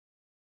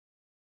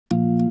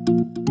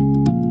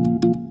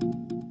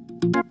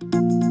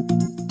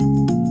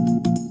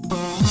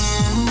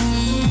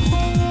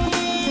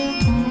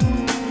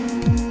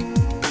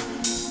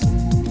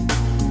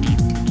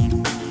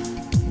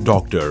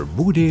Dr.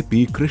 Wooday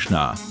P.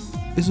 Krishna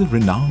is a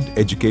renowned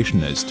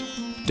educationist,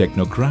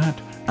 technocrat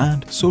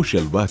and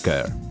social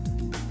worker.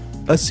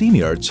 A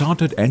senior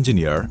chartered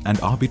engineer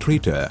and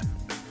arbitrator,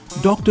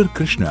 Dr.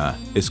 Krishna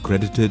is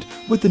credited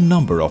with a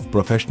number of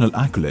professional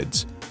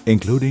accolades,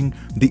 including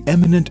the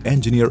Eminent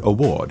Engineer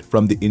Award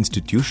from the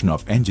Institution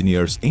of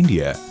Engineers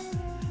India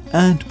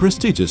and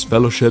prestigious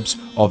fellowships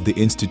of the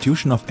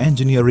Institution of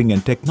Engineering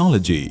and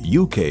Technology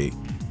UK,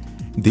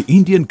 the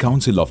Indian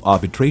Council of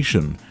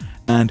Arbitration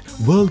and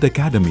World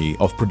Academy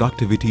of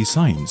Productivity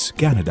Science,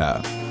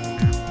 Canada.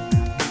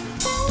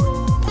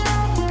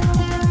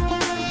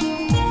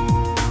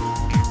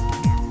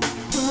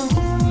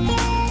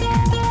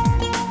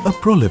 A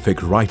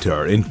prolific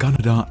writer in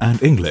Kannada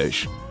and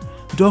English,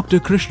 Dr.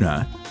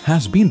 Krishna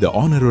has been the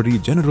Honorary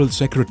General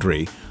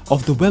Secretary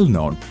of the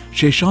well-known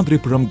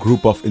Seshadripuram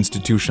Group of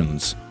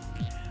Institutions,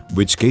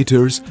 which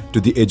caters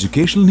to the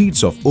educational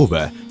needs of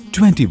over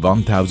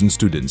 21,000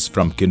 students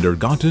from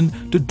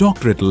kindergarten to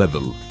doctorate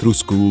level through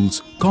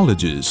schools,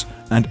 colleges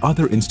and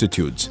other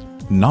institutes,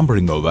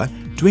 numbering over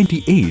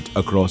 28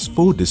 across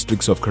 4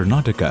 districts of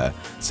Karnataka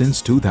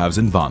since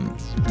 2001.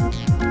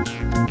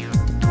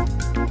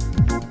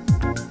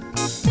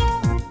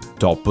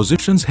 Top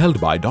positions held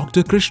by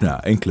Dr.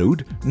 Krishna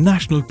include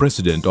National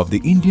President of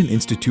the Indian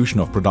Institution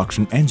of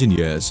Production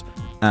Engineers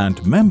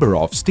and Member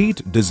of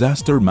State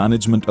Disaster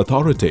Management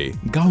Authority,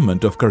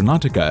 Government of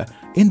Karnataka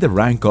in the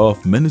rank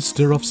of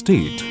Minister of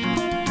State.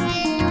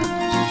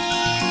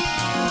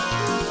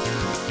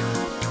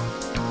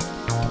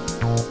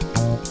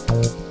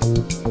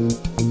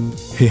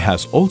 He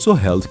has also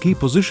held key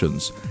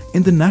positions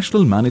in the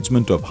national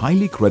management of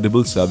highly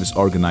credible service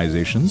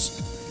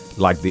organizations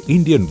like the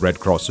Indian Red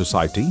Cross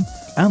Society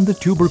and the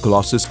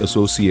Tuberculosis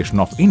Association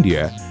of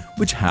India,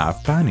 which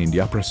have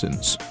pan-India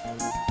presence.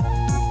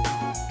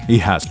 He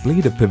has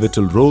played a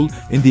pivotal role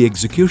in the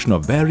execution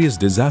of various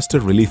disaster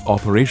relief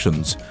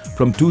operations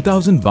from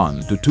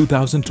 2001 to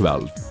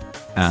 2012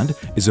 and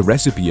is a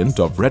recipient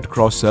of Red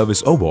Cross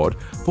Service Award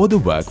for the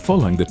work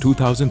following the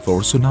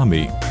 2004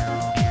 tsunami.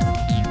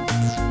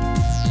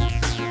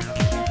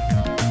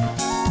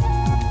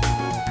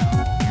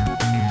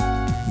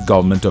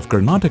 Government of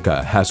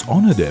Karnataka has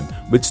honoured him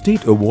with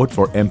State Award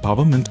for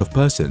Empowerment of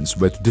Persons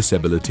with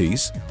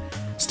Disabilities,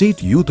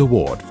 State Youth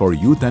Award for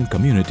Youth and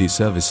Community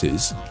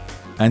Services,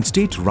 and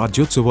State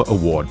Rajyotsava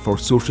Award for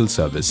Social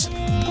Service.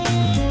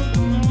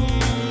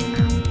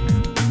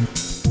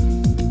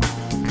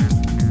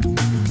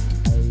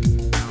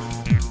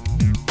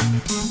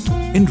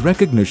 In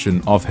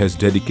recognition of his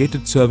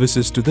dedicated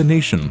services to the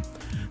nation,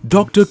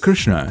 Dr.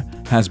 Krishna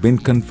has been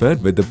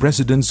conferred with the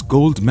President's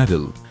Gold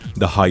Medal,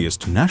 the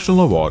highest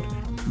national award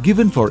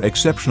given for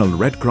exceptional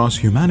Red Cross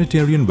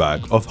humanitarian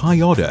work of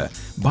high order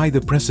by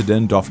the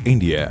President of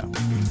India.